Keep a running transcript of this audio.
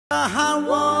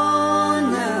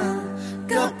SAHARWON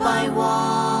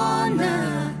KAPAIWON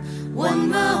Wan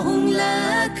ma hung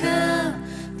la ka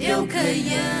Tiêu khơi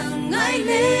yang ngay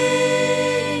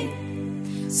lên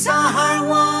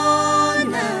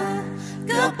SAHARWON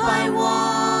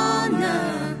KAPAIWON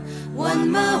Wan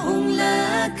ma hung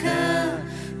la ka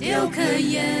Tiêu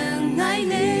khơi yang ngay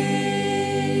lên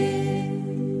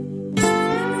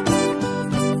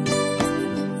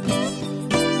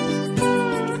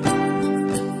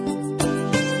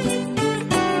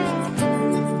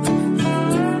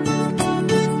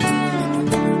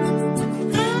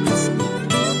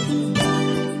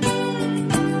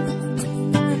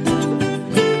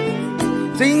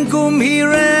Tình cung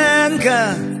hiền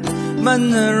cả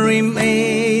mình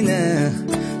remain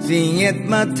gì nhất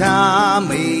mà tha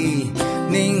mi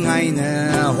nên ngày nè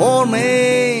hôm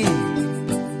nay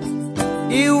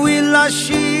yêu là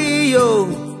siêu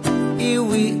yêu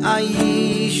ai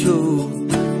yêu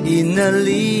in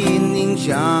lý ninh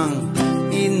chang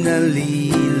in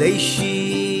lý lấy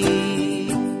si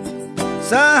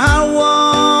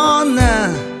SAHARWON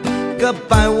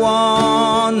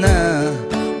KAPAIWON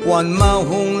Wan ma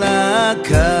hung la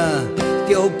ka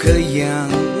Tiêu khơi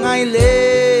yang ngay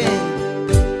lên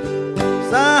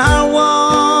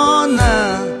SAHARWON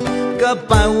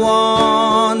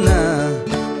KAPAIWON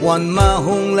Wan ma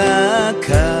hung la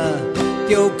ka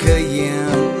Tiêu khơi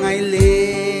yang ngay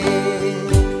lên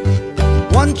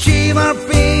Wan chi ma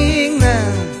ping na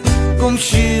Kum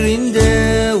shirin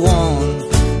de wan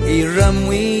I ram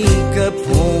wi ka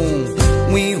pong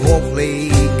Wi hok lei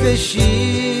ka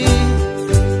shi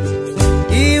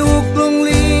yêu lung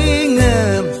linh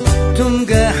tung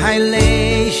cái hai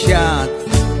lê shạt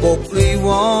bộc lì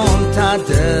won ta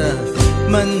đờ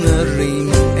mình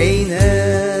rim ấy nè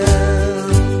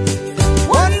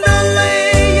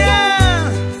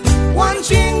Wonderland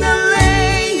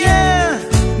Wonderland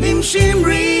nim sim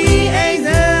ri ấy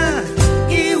nè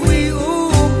yêu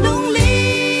lung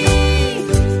linh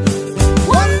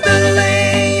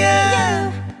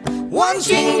Wonderland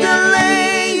Wonderland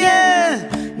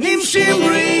nim sim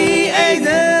ri ai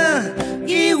nè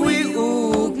yêu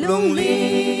uk long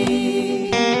li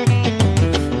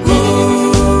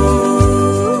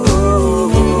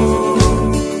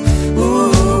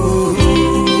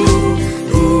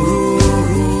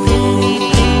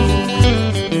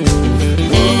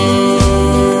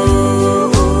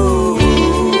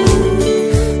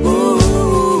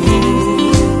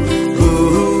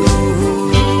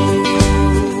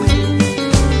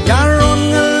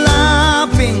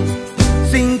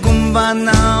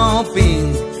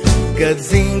Cái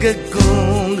dinh cái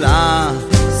cũng là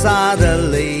xa đà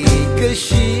lì cái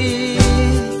gì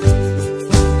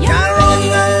nhà rong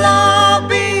la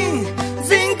bình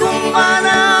dinh cũng mà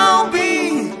nào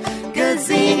bình cái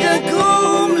dinh cái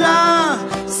cũng là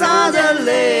xa đà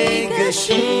lì cái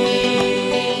gì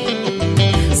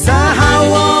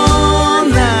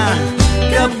SAHARWON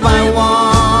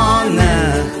KAPAIWON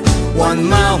Wan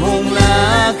ma hung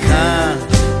la ka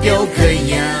Tiêu khơi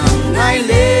yang ngay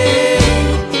lên